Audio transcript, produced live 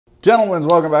Gentlemen,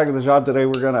 welcome back to the shop. Today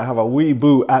we're going to have a wee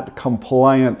boo at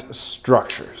compliant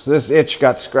structures. This itch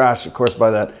got scratched, of course, by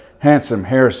that handsome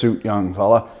hirsute young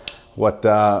fella, what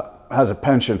has a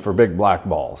penchant for big black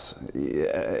balls.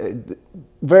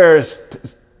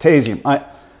 Veristasium.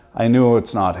 I knew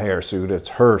it's not hirsute, it's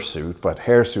hirsute, but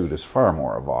hirsute is far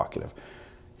more evocative.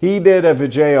 He did a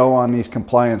video on these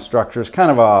compliant structures,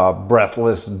 kind of a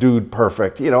breathless, dude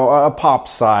perfect, you know, a pop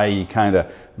sci kind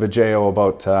of video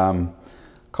about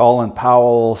Colin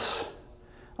Powell's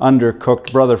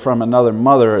undercooked brother from another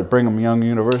mother at Brigham Young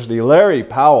University. Larry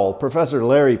Powell, Professor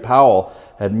Larry Powell,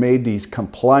 had made these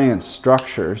compliant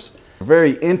structures. A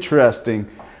very interesting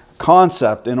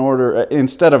concept.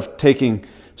 Instead of taking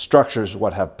structures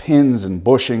what have pins and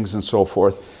bushings and so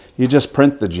forth, you just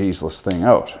print the Jesus thing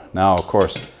out. Now, of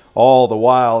course, all the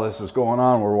while this is going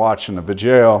on, we're watching the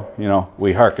video, you know,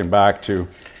 we harken back to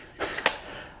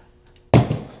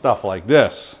stuff like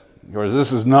this. Because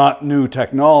this is not new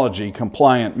technology,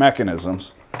 compliant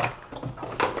mechanisms,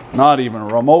 not even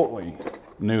remotely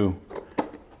new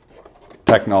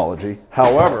technology.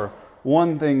 However,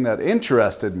 one thing that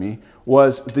interested me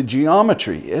was the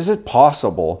geometry. Is it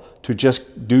possible to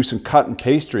just do some cut and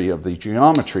pastry of the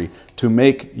geometry to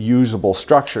make usable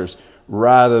structures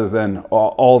rather than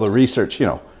all the research, you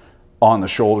know, on the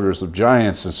shoulders of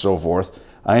giants and so forth?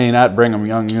 I mean, at Brigham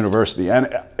Young University, and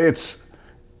it's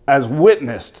as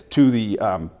witnessed to the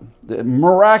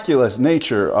miraculous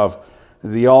nature of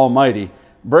the Almighty,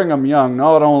 Brigham Young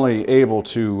not only able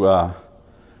to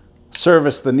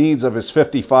service the needs of his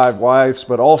 55 wives,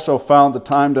 but also found the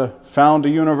time to found a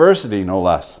university, no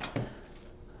less.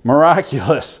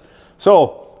 Miraculous.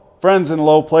 So, friends in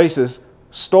low places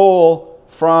stole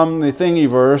from the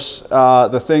Thingiverse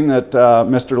the thing that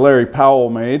Mr. Larry Powell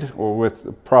made, or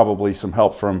with probably some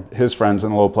help from his friends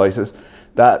in low places,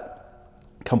 that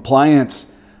compliance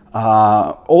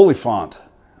Oliphant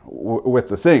with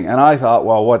the thing. And I thought,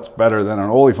 well, what's better than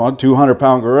an Oliphant?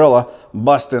 200-pound gorilla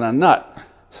busting a nut.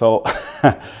 So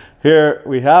here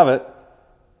we have it.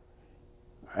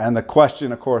 And the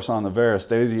question, of course, on the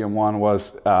Veristasium one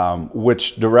was,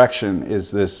 which direction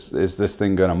is this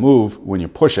thing going to move when you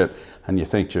push it? And you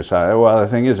think to yourself, well, the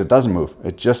thing is, it doesn't move.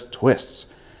 It just twists.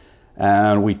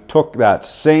 And we took that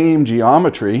same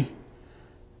geometry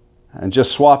and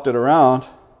just swapped it around,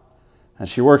 and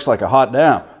she works like a hot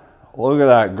damn. Look at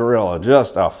that gorilla,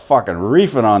 just a fucking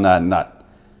reefing on that nut.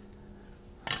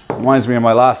 Reminds me of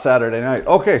my last Saturday night.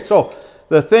 Okay, so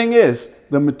the thing is,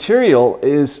 the material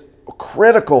is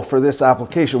critical for this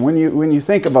application. When you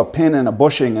think of a pin and a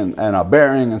bushing and a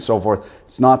bearing and so forth,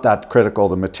 it's not that critical,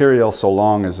 the material, so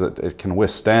long as it can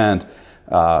withstand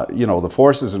you know, the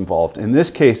forces involved. In this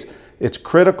case, it's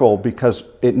critical because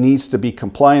it needs to be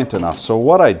compliant enough. So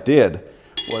what I did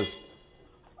was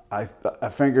I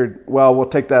figured, well, we'll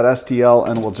take that STL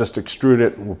and we'll just extrude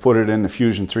it. We'll put it in the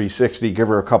Fusion 360, give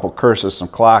her a couple curses, some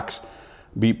clacks,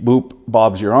 beep boop,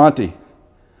 Bob's your auntie.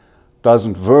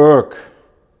 Doesn't work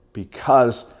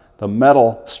because the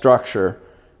metal structure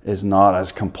is not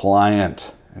as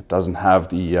compliant. It doesn't have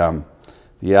the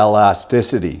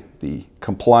elasticity, the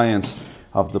compliance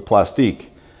of the plastique.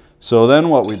 So then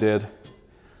what we did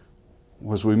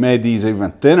was we made these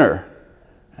even thinner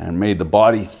and made the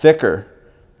body thicker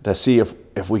to see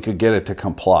if we could get it to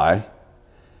comply.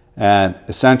 And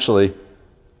essentially,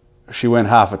 she went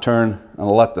half a turn and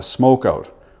let the smoke out.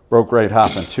 Broke right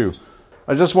half in two.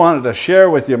 I just wanted to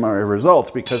share with you my results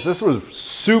because this was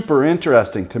super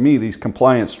interesting to me, these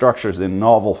compliant structures in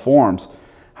novel forms.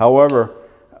 However,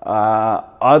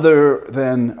 other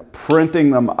than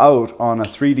printing them out on a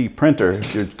 3D printer,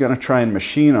 if you're going to try and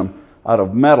machine them out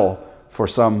of metal for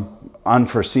some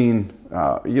unforeseen,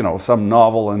 you know, some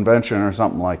novel invention or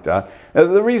something like that.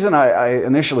 The reason I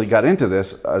initially got into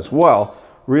this as well,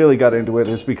 really got into it,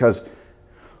 is because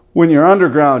when you're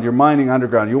underground, you're mining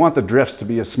underground, you want the drifts to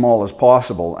be as small as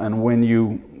possible. And when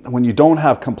you don't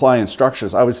have compliant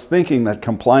structures, I was thinking that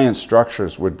compliant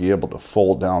structures would be able to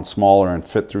fold down smaller and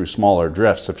fit through smaller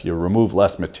drifts. If you remove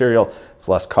less material, it's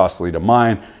less costly to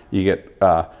mine, you get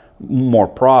more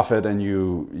profit,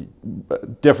 and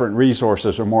different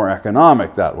resources are more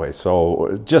economic that way.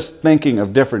 So just thinking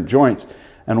of different joints.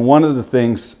 And one of the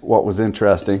things, what was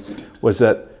interesting, was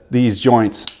that these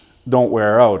joints don't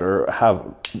wear out or have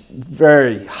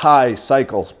very high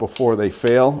cycles before they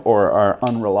fail or are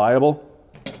unreliable.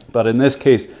 But in this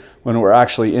case, when we're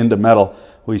actually into metal,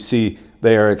 we see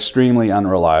they are extremely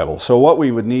unreliable. So what we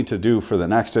would need to do for the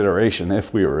next iteration,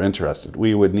 if we were interested,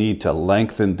 we would need to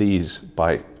lengthen these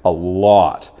by a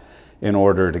lot in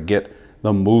order to get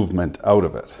the movement out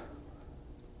of it.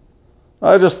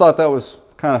 I just thought that was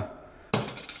kind of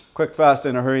quick, fast,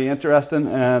 in a hurry, interesting.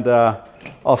 And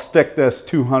I'll stick this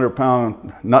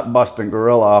 200-pound nut-busting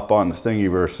gorilla up on the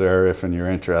Thingiverse there. If you're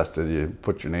interested, you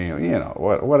put your name, you know,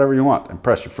 whatever you want.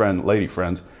 Impress your lady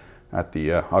friends at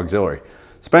the auxiliary.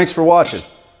 So thanks for watching.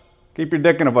 Keep your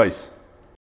dick in a vice.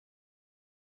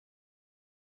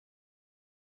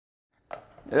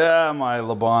 Yeah, my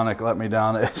Labonic let me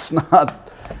down. It's not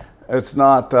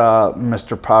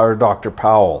Mr. Power, Dr.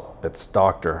 Powell. It's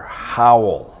Dr.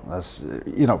 Howell. That's,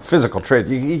 you know, physical trait.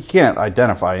 You can't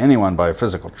identify anyone by a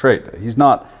physical trait. He's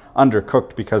not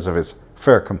undercooked because of his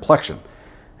fair complexion.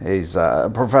 He's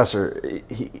a professor.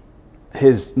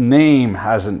 His name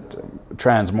hasn't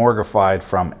transmorgified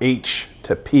from H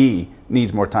to P.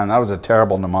 Needs more time. That was a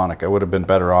terrible mnemonic. I would have been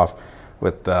better off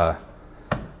with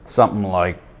something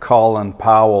like Colin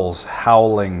Powell's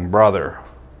howling brother,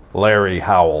 Larry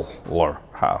Howell, or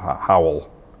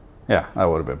Howell. Yeah, that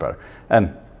would have been better.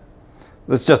 And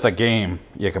it's just a game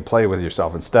you can play with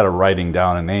yourself. Instead of writing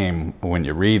down a name when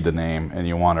you read the name and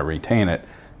you want to retain it,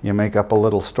 you make up a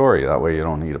little story. That way you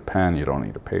don't need a pen, you don't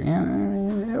need a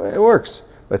paper. It works,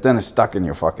 but then it's stuck in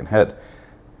your fucking head.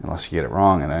 Unless you get it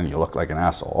wrong, and then you look like an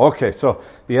asshole. Okay, so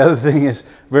the other thing is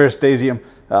Veristasium.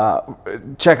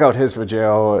 Check out his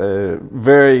video.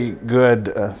 Very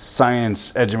good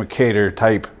science educator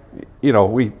type. You know,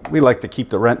 we like to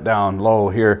keep the rent down low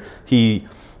here. He's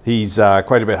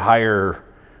quite a bit higher.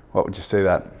 What would you say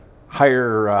that?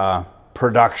 Higher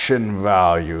production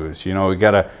values. You know, we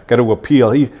gotta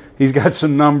appeal. He's got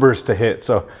some numbers to hit,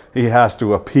 so he has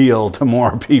to appeal to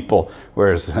more people.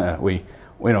 Whereas we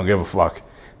don't give a fuck.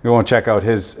 Go and check out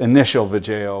his initial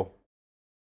video.